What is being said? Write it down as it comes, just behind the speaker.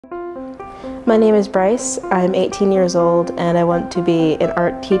My name is Brice. I'm 18 years old and I want to be an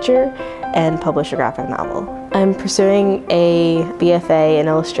art teacher and publish a graphic novel. I'm pursuing a BFA in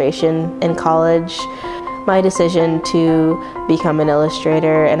illustration in college. My decision to become an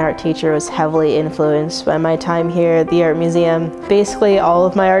illustrator and art teacher was heavily influenced by my time here at the Art Museum. Basically, all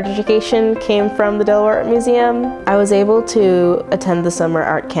of my art education came from the Delaware Art Museum. I was able to attend the summer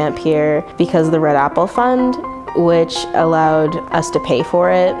art camp here because of the Red Apple Fund, which allowed us to pay for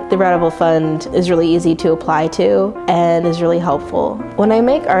it. The Red Apple Fund is really easy to apply to and is really helpful. When I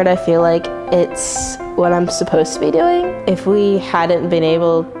make art, I feel like it's what I'm supposed to be doing. If we hadn't been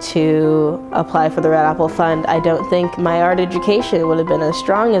able to apply for the Red Apple Fund, I don't think my art education would have been as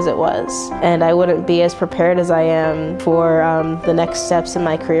strong as it was, and I wouldn't be as prepared as I am for the next steps in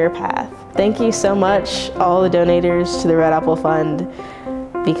my career path. Thank you so much, all the donators to the Red Apple Fund,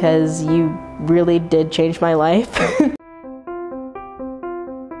 because you really did change my life.